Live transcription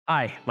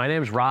Hi, my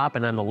name is Rob,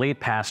 and I'm the lead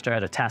pastor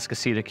at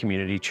Atascocita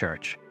Community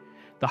Church.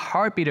 The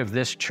heartbeat of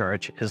this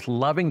church is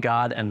loving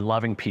God and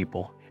loving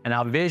people, and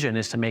our vision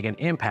is to make an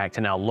impact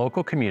in our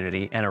local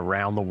community and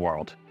around the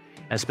world,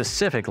 and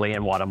specifically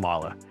in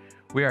Guatemala.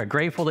 We are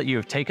grateful that you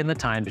have taken the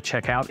time to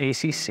check out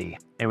ACC,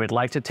 and we'd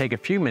like to take a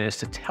few minutes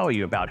to tell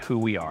you about who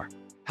we are.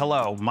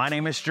 Hello, my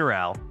name is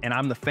Jarrell, and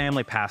I'm the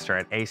family pastor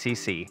at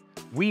ACC.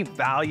 We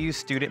value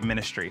student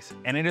ministries,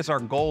 and it is our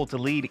goal to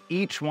lead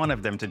each one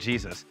of them to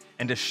Jesus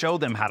and to show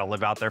them how to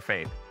live out their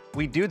faith.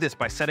 We do this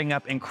by setting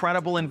up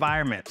incredible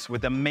environments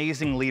with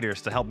amazing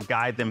leaders to help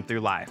guide them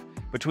through life.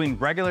 Between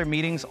regular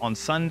meetings on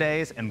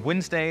Sundays and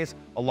Wednesdays,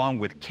 along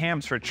with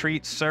camps,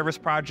 retreats, service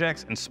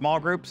projects, and small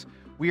groups,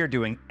 we are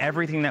doing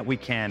everything that we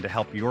can to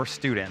help your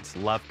students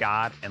love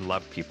God and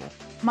love people.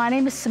 My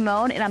name is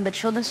Simone, and I'm the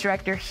Children's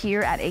Director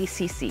here at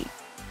ACC.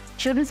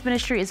 Children's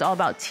ministry is all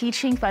about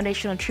teaching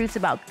foundational truths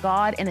about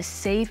God in a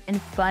safe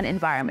and fun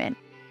environment.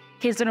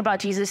 Kids learn about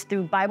Jesus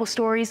through Bible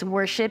stories,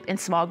 worship, and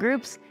small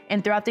groups.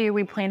 And throughout the year,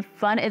 we plan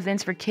fun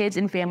events for kids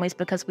and families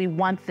because we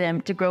want them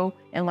to grow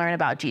and learn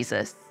about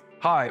Jesus.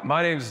 Hi,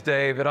 my name is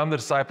Dave, and I'm the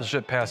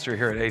discipleship pastor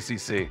here at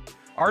ACC.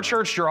 Our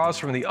church draws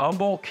from the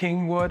Humboldt,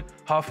 Kingwood,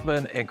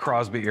 Huffman, and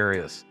Crosby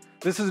areas.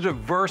 This is a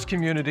diverse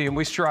community, and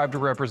we strive to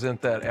represent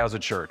that as a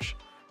church.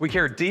 We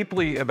care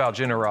deeply about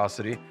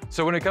generosity,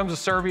 so when it comes to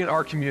serving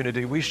our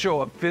community, we show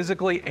up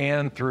physically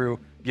and through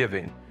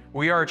giving.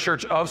 We are a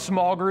church of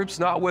small groups,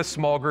 not with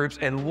small groups,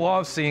 and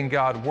love seeing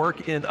God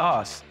work in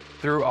us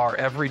through our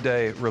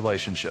everyday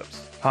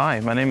relationships. Hi,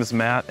 my name is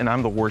Matt, and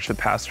I'm the worship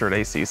pastor at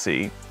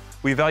ACC.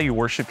 We value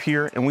worship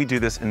here, and we do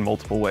this in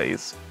multiple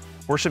ways.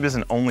 Worship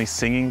isn't only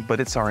singing, but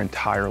it's our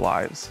entire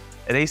lives.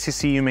 At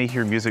ACC, you may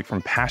hear music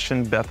from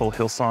Passion, Bethel,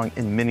 Hillsong,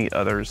 and many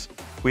others.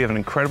 We have an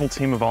incredible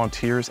team of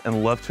volunteers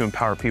and love to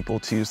empower people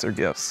to use their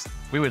gifts.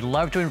 We would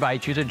love to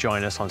invite you to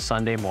join us on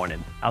Sunday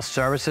morning. Our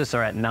services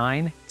are at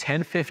 9,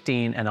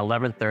 10:15, and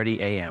 11:30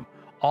 a.m.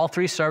 All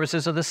three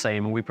services are the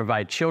same, and we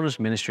provide children's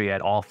ministry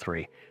at all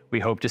three. We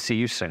hope to see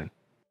you soon.